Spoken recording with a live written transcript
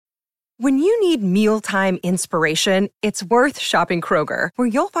When you need mealtime inspiration, it's worth shopping Kroger, where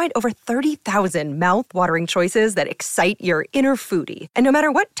you'll find over 30,000 mouth-watering choices that excite your inner foodie. And no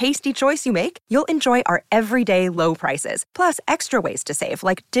matter what tasty choice you make, you'll enjoy our everyday low prices, plus extra ways to save,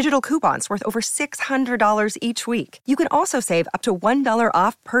 like digital coupons worth over $600 each week. You can also save up to $1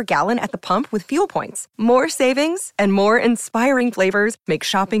 off per gallon at the pump with fuel points. More savings and more inspiring flavors make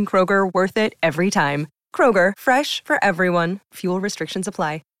shopping Kroger worth it every time. Kroger, fresh for everyone. Fuel restrictions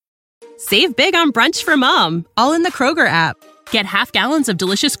apply. Save big on brunch for mom, all in the Kroger app. Get half gallons of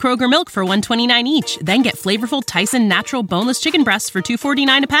delicious Kroger milk for $1.29 each. Then get flavorful Tyson natural boneless chicken breasts for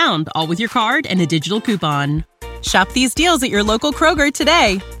 $2.49 a pound, all with your card and a digital coupon. Shop these deals at your local Kroger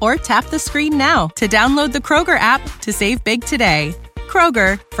today, or tap the screen now to download the Kroger app to save big today.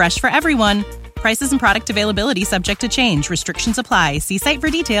 Kroger, fresh for everyone. Prices and product availability subject to change. Restrictions apply. See site for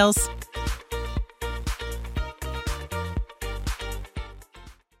details.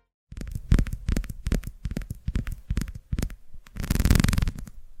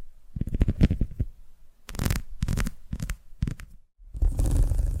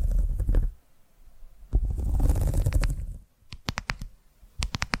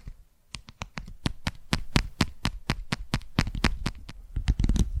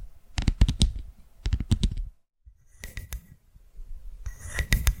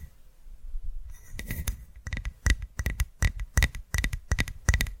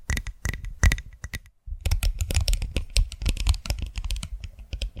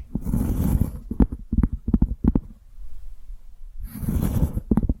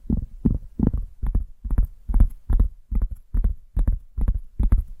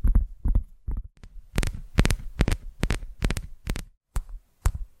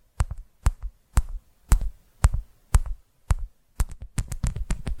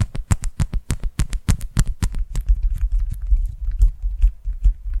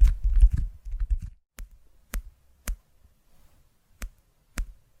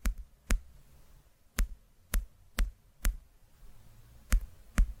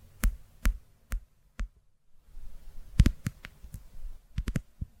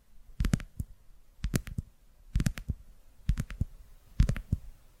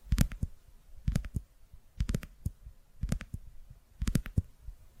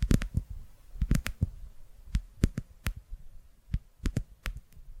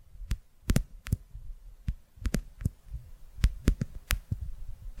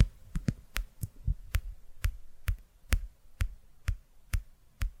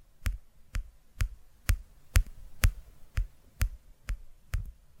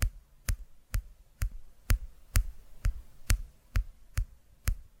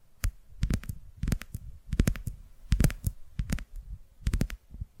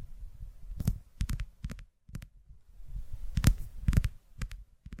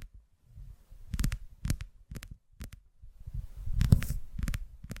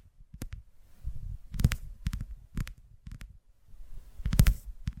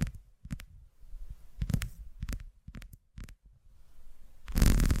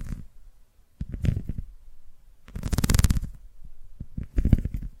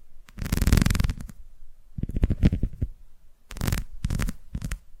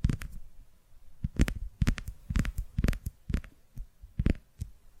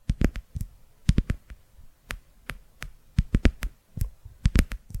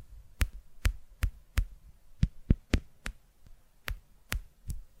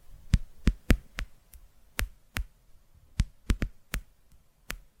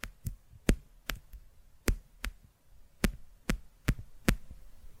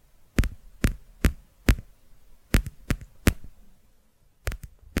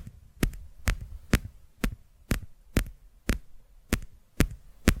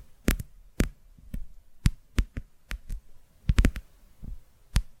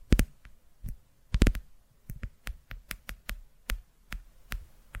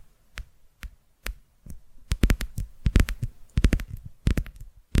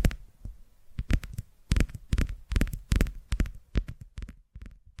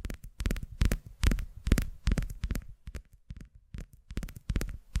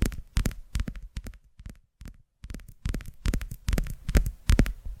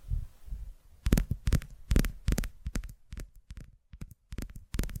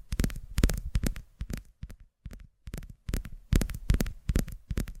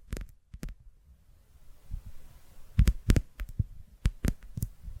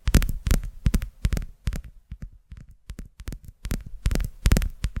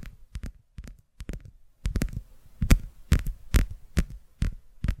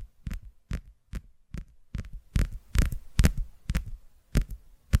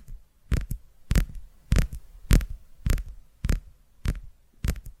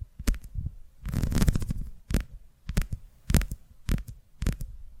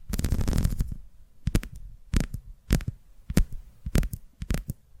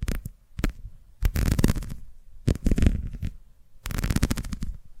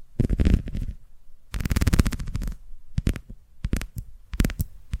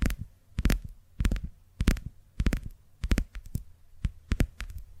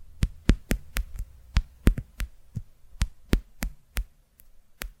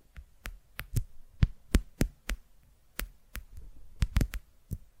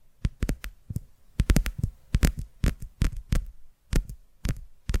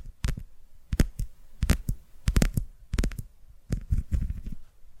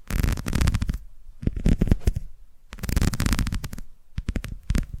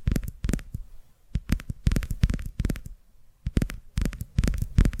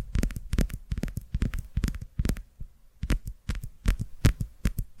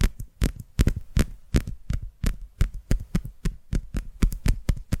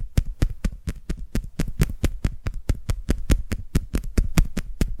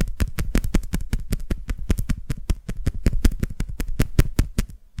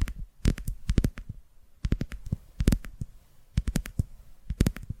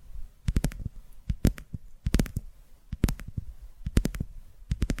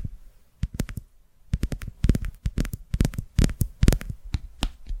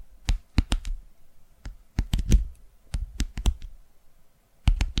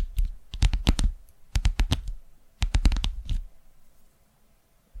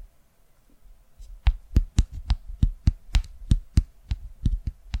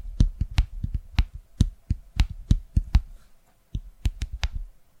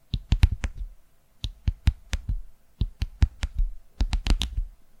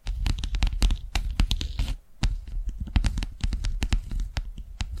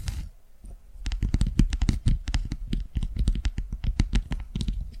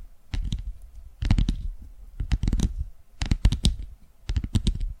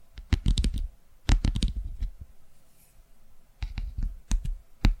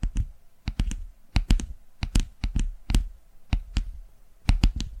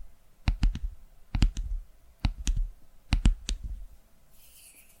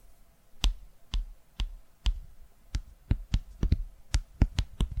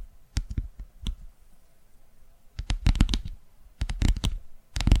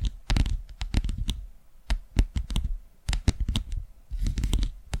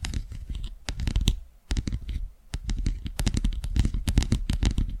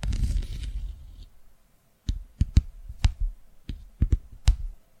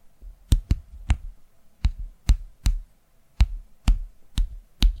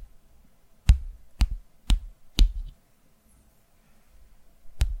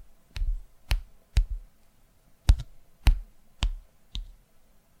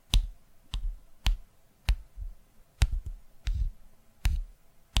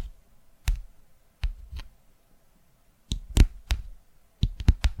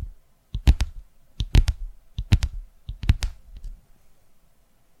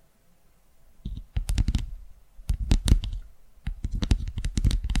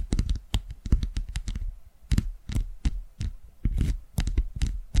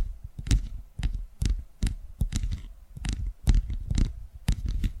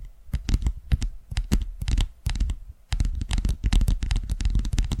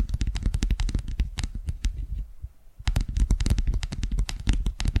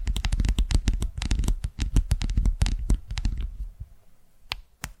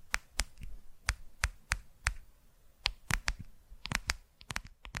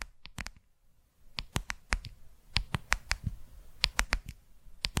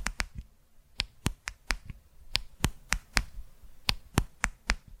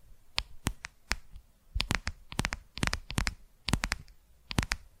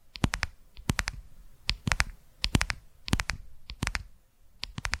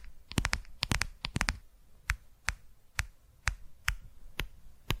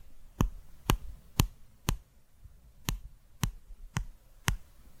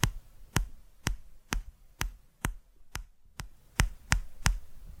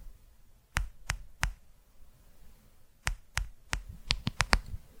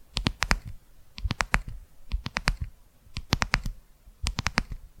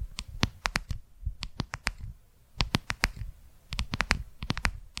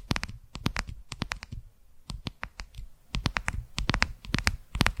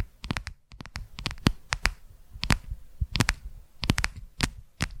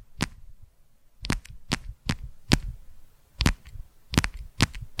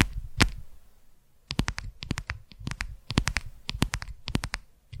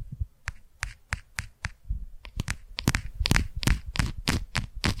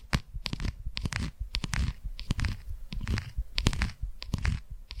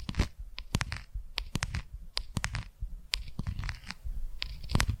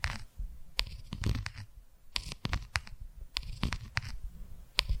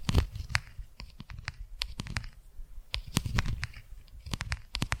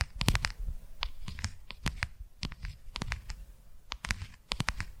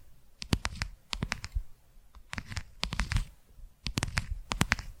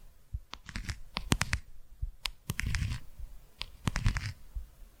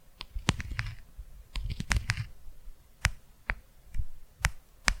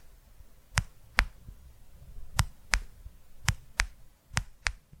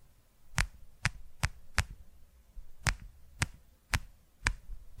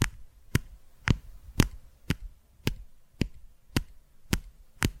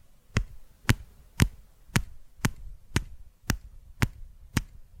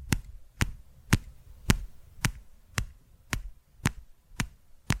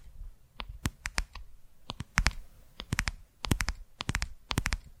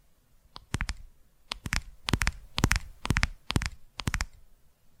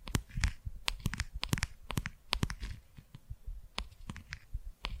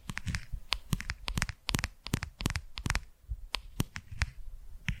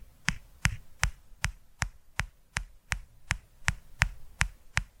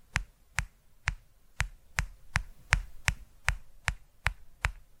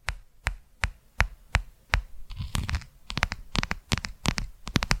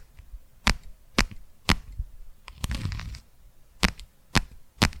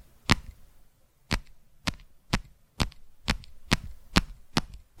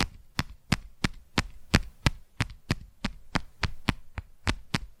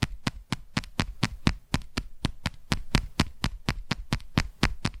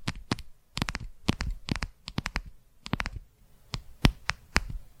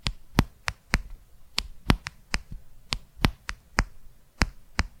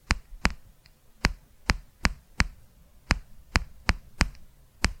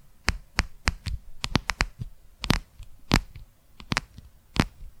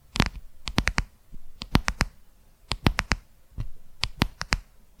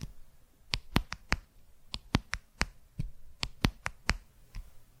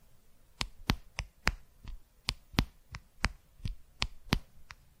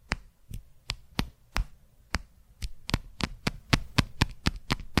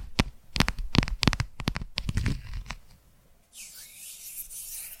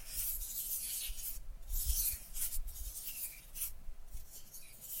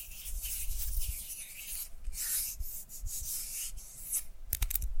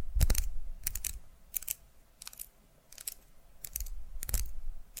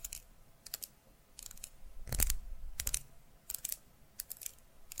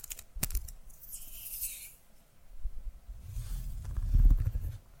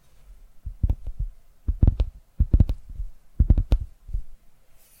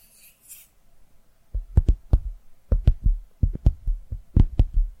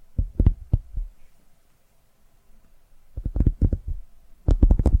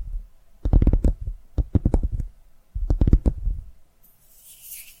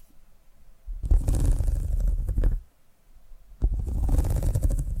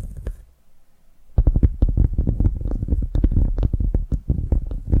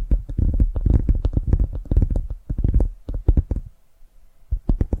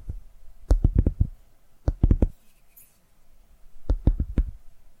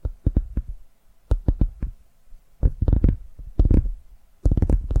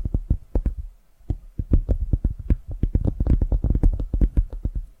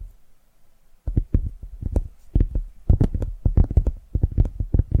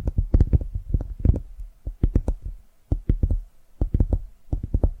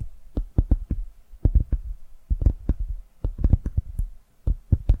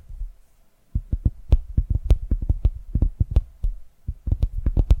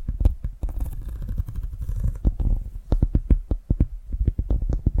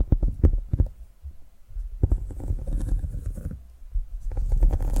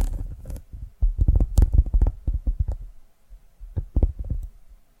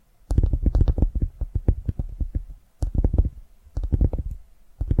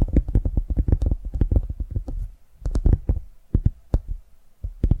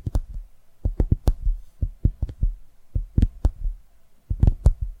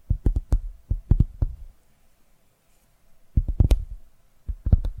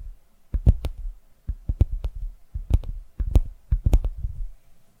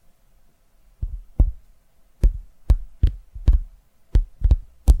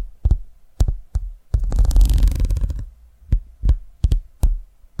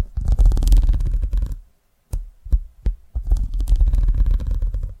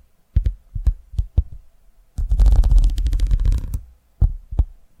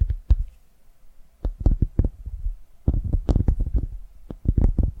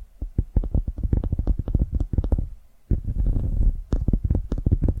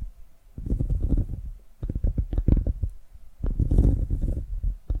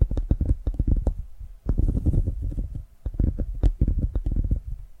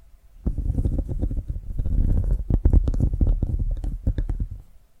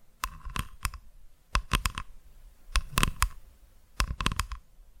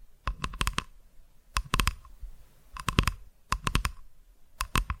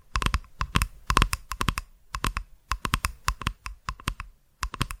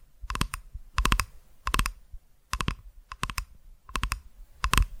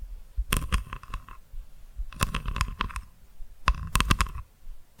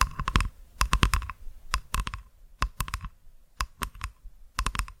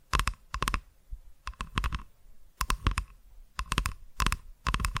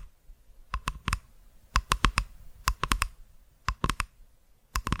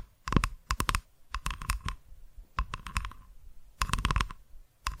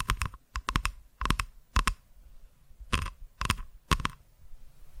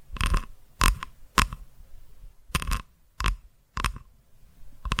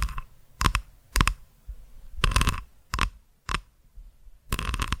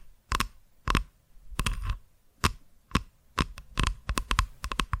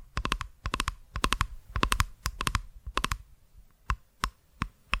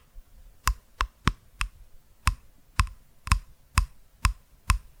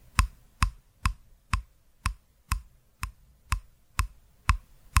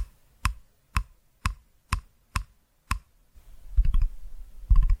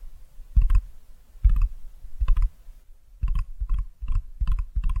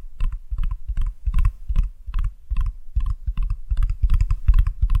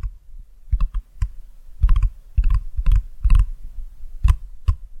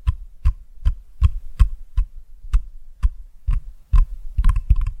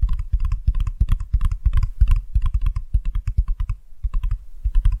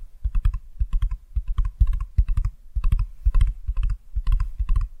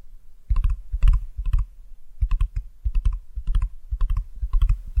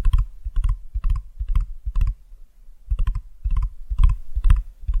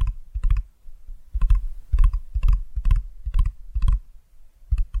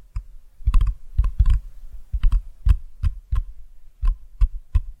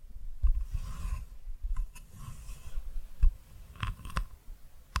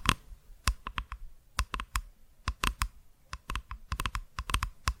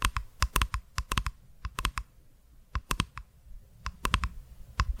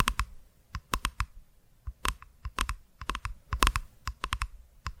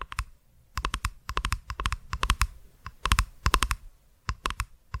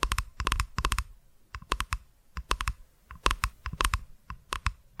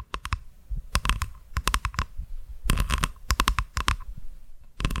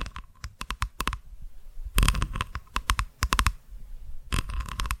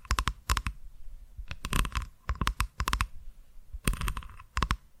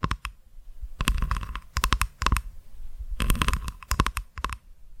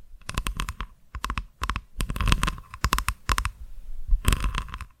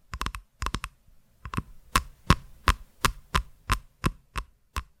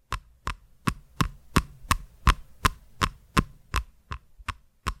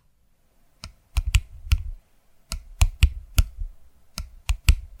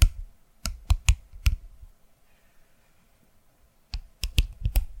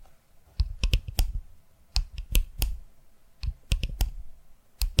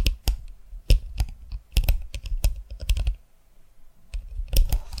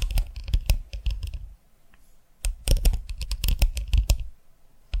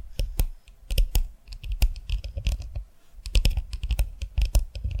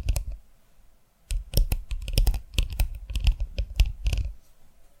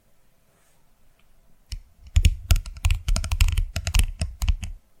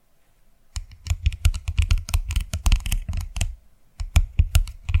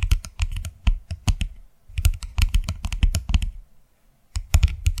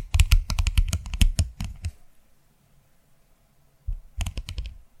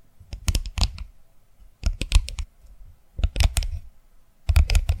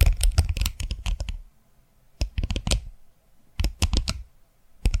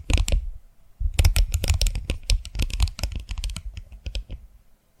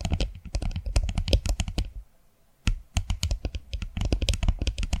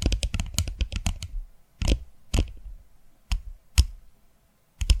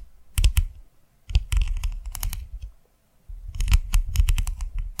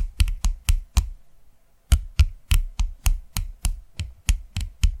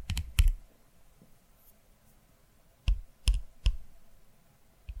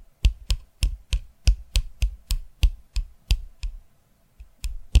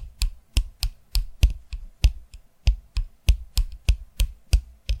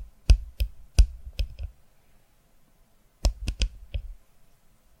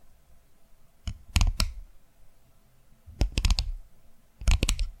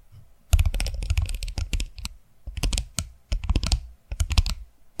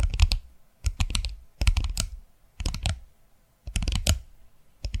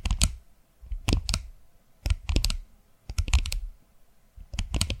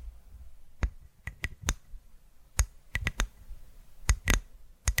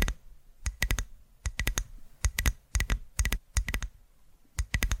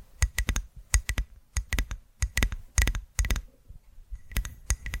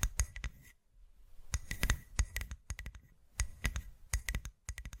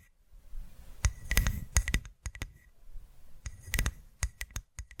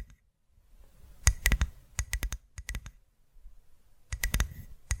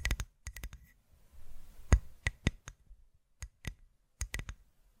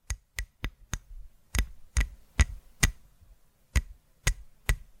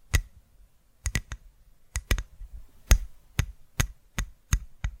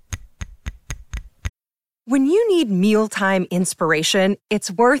 When you need mealtime inspiration, it's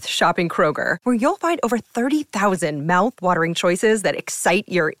worth shopping Kroger, where you'll find over 30,000 mouth-watering choices that excite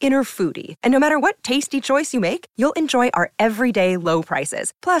your inner foodie. And no matter what tasty choice you make, you'll enjoy our everyday low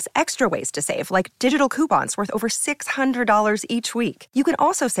prices, plus extra ways to save, like digital coupons worth over $600 each week. You can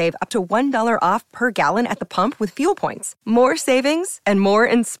also save up to $1 off per gallon at the pump with fuel points. More savings and more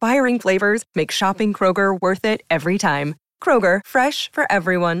inspiring flavors make shopping Kroger worth it every time. Kroger, fresh for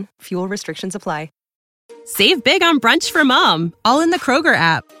everyone. Fuel restrictions apply. Save big on brunch for mom, all in the Kroger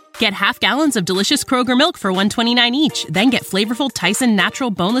app. Get half gallons of delicious Kroger milk for $1.29 each. Then get flavorful Tyson natural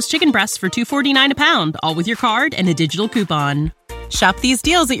boneless chicken breasts for $2.49 a pound, all with your card and a digital coupon. Shop these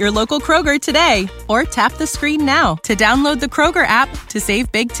deals at your local Kroger today, or tap the screen now to download the Kroger app to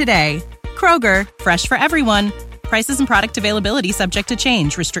save big today. Kroger, fresh for everyone. Prices and product availability subject to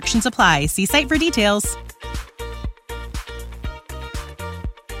change. Restrictions apply. See site for details.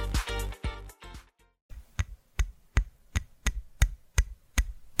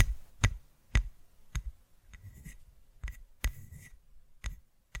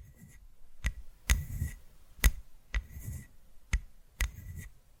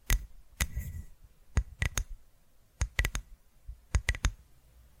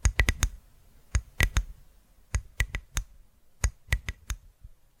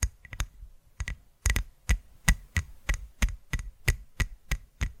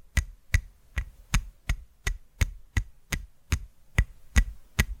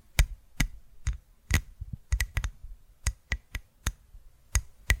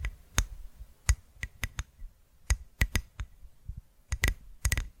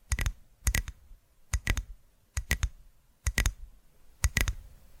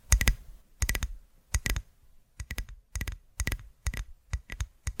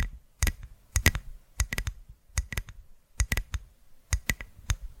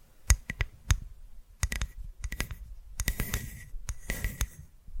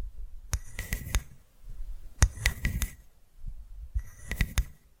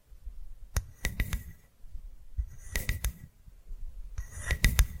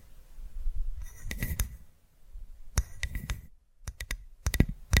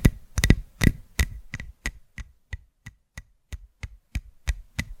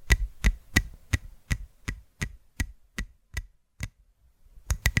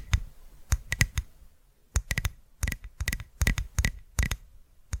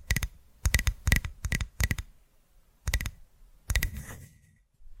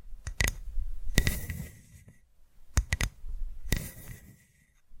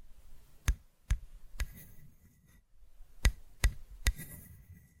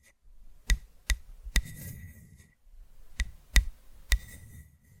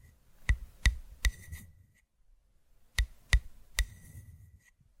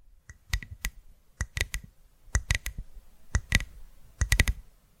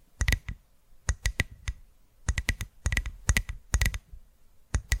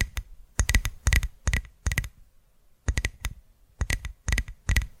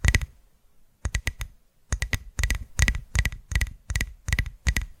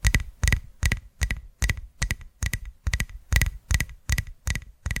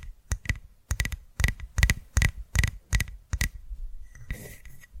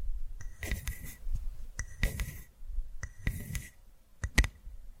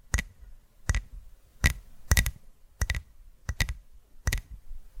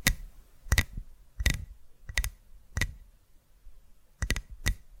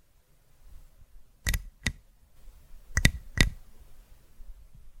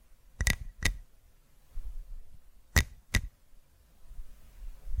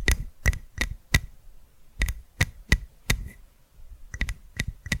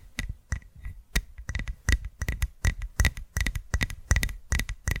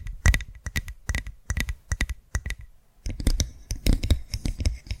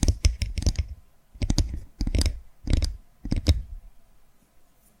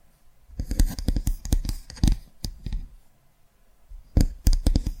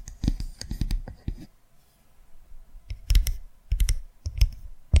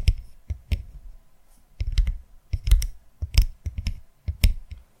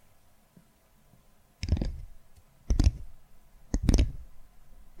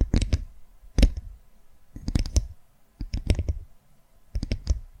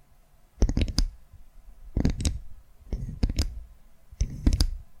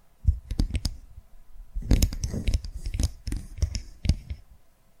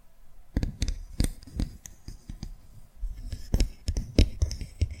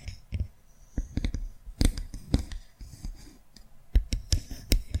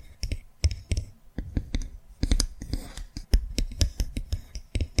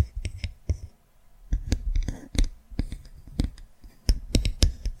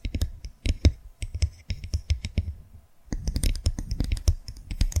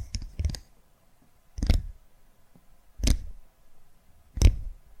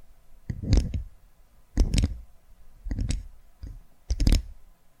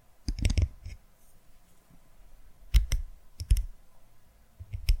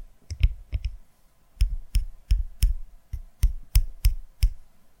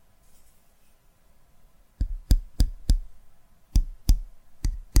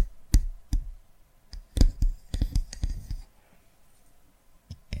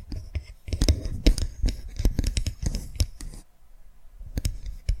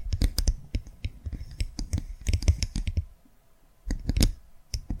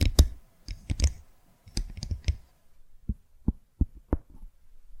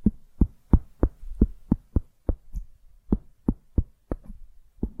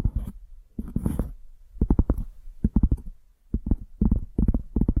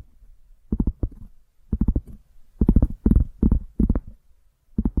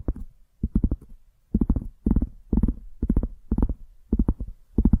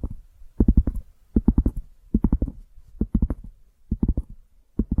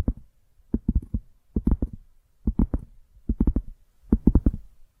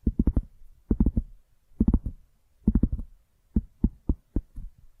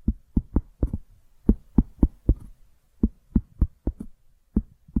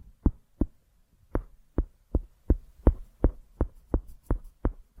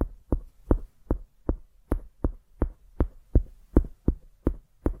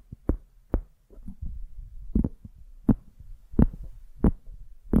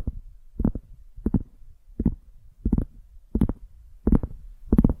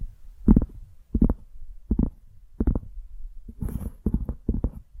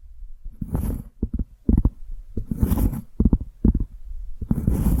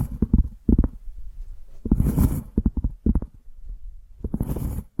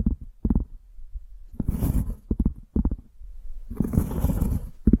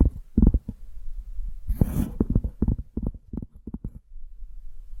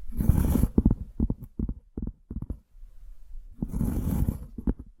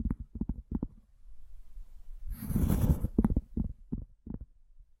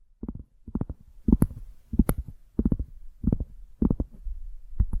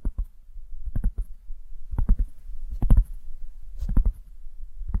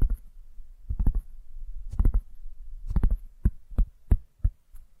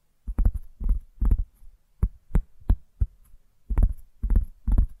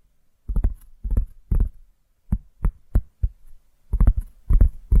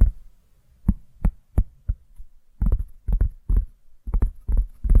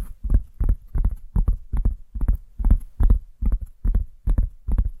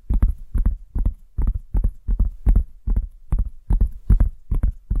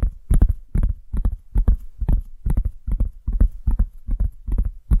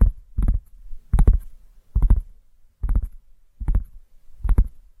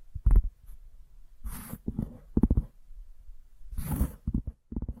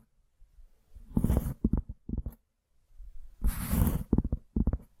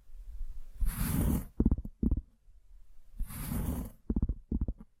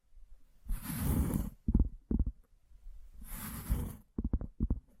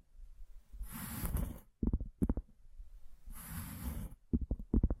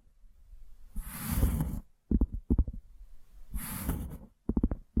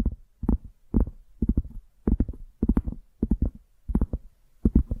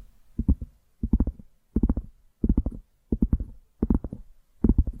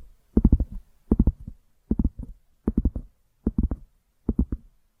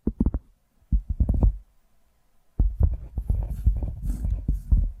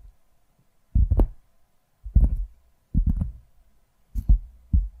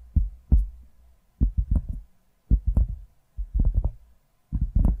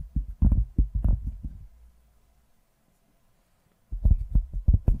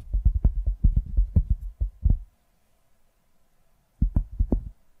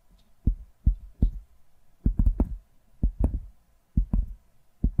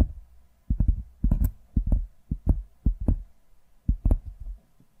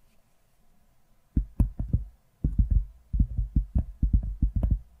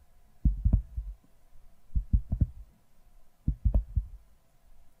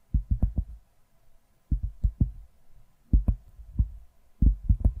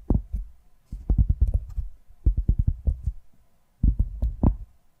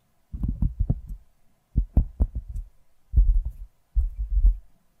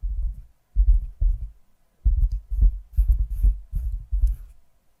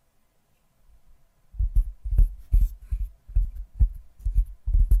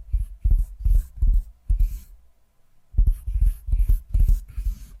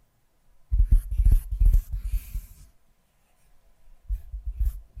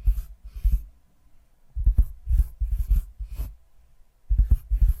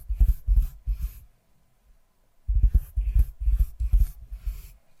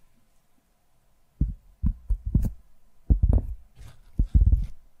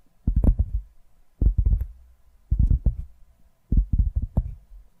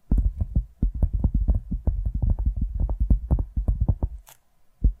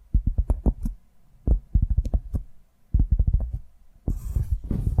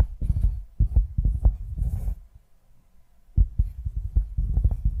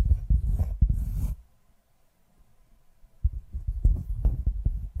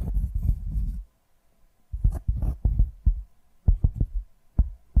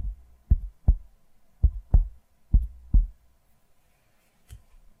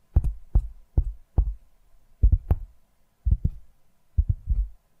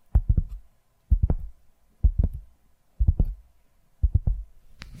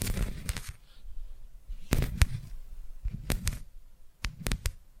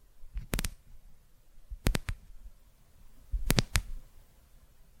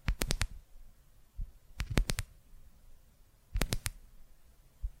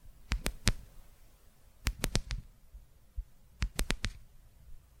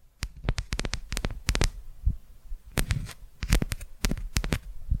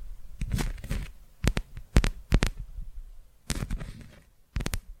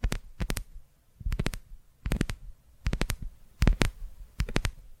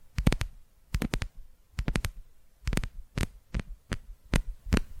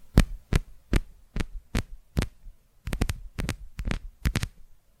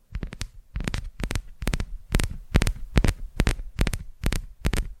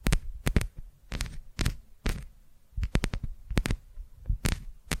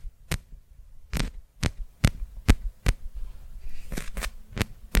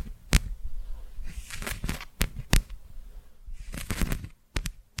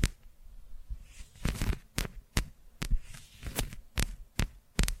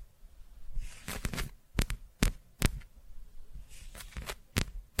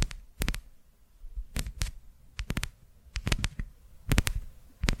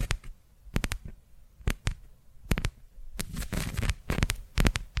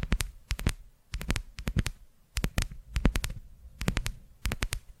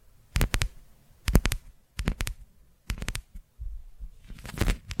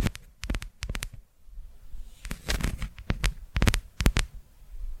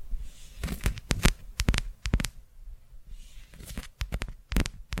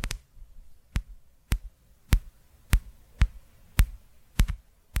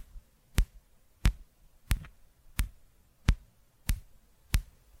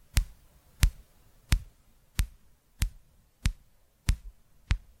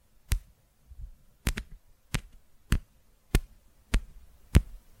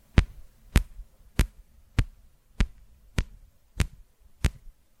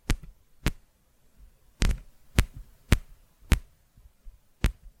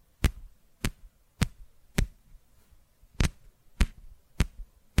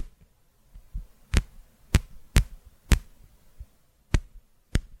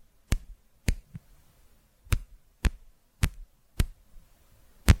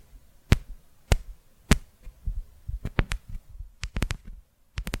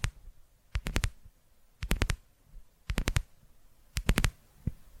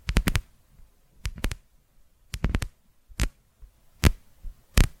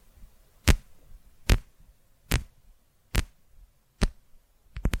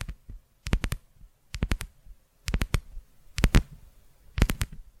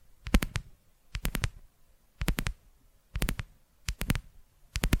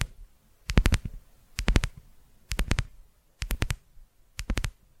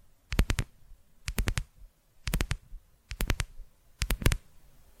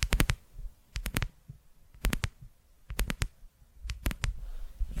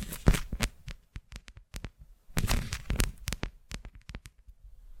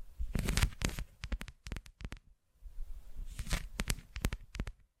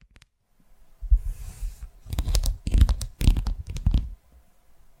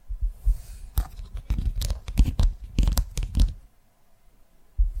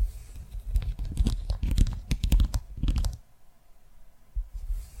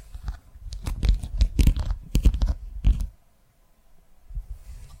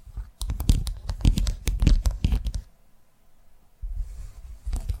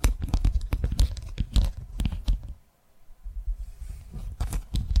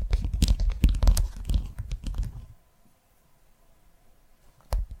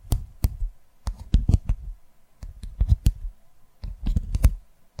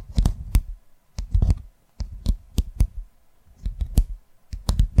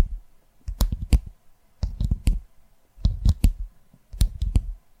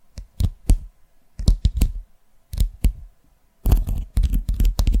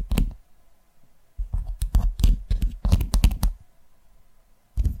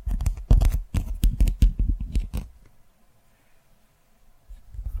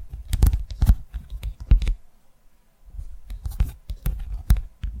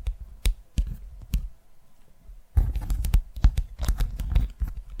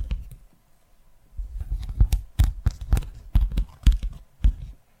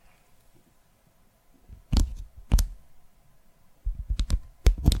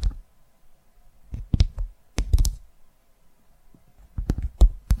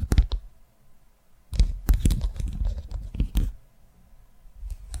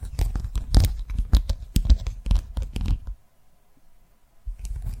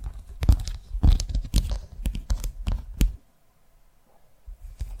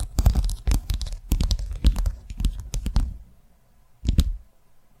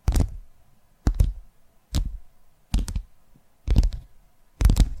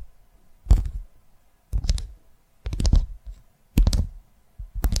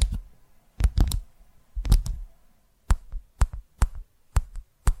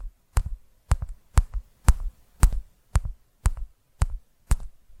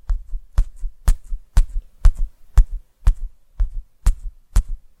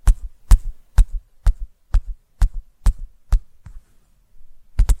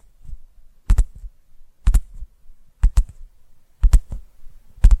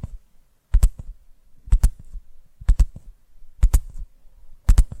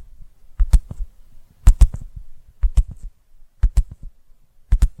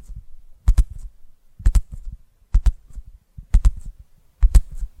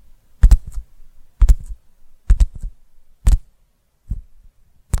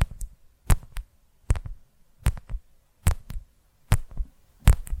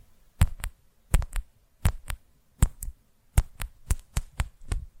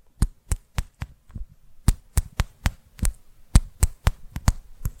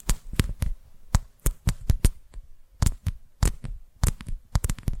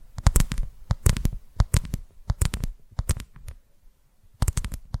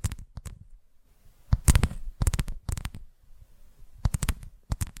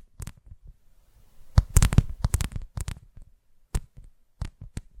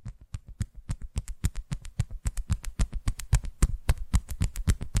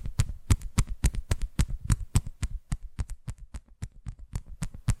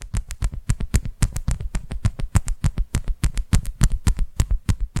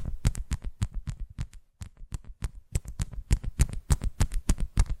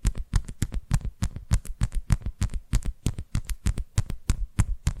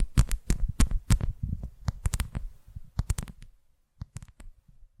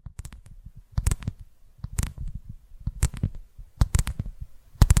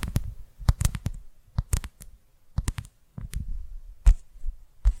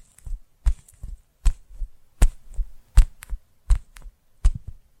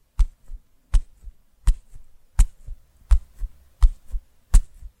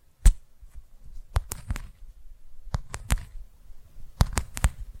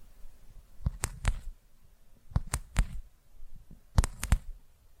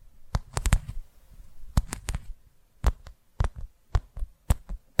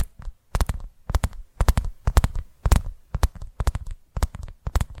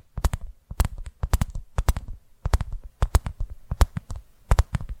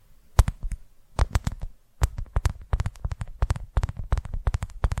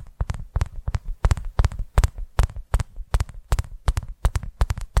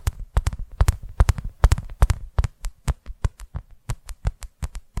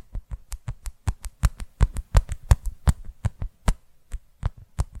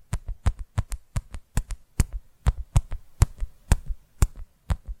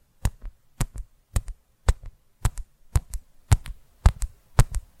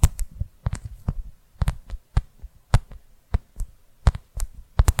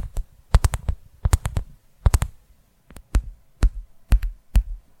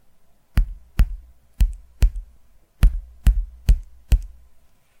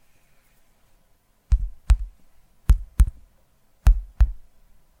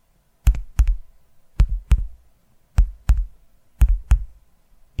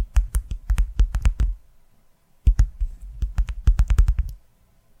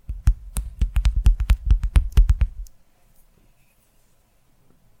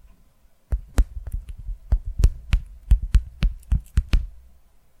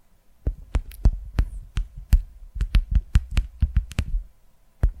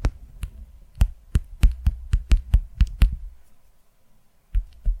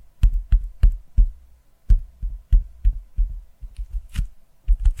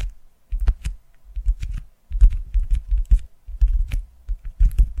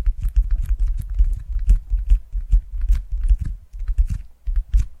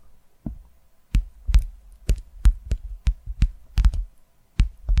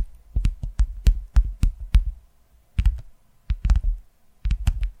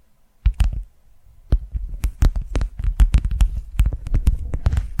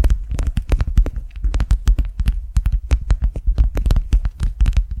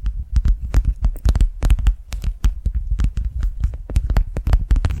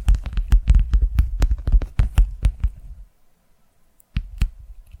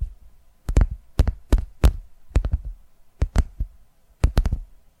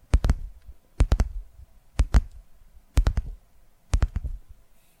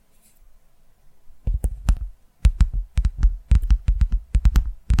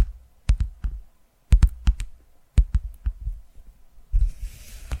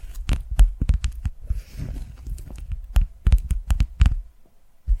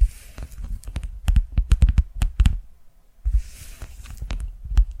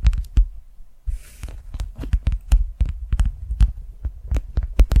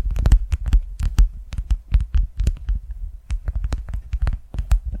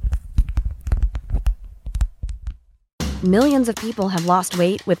 Millions of people have lost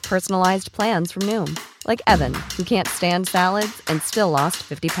weight with personalized plans from Noom. Like Evan, who can't stand salads and still lost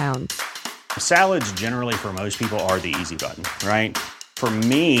 50 pounds. Salads generally for most people are the easy button, right? For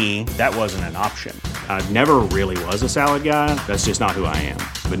me, that wasn't an option. I never really was a salad guy. That's just not who I am.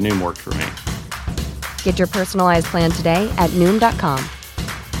 But Noom worked for me. Get your personalized plan today at Noom.com.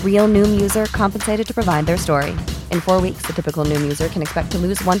 Real Noom user compensated to provide their story. In 4 weeks, the typical Noom user can expect to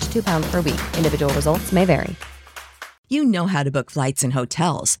lose 1 to 2 pounds per week. Individual results may vary. You know how to book flights and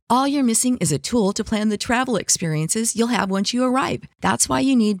hotels. All you're missing is a tool to plan the travel experiences you'll have once you arrive. That's why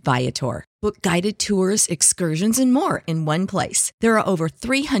you need Viator. Book guided tours, excursions, and more in one place. There are over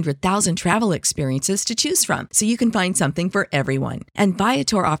 300,000 travel experiences to choose from, so you can find something for everyone. And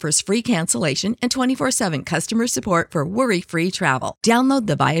Viator offers free cancellation and 24/7 customer support for worry-free travel. Download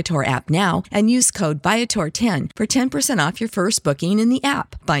the Viator app now and use code Viator10 for 10% off your first booking in the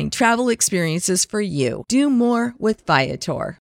app. Find travel experiences for you. Do more with Viator.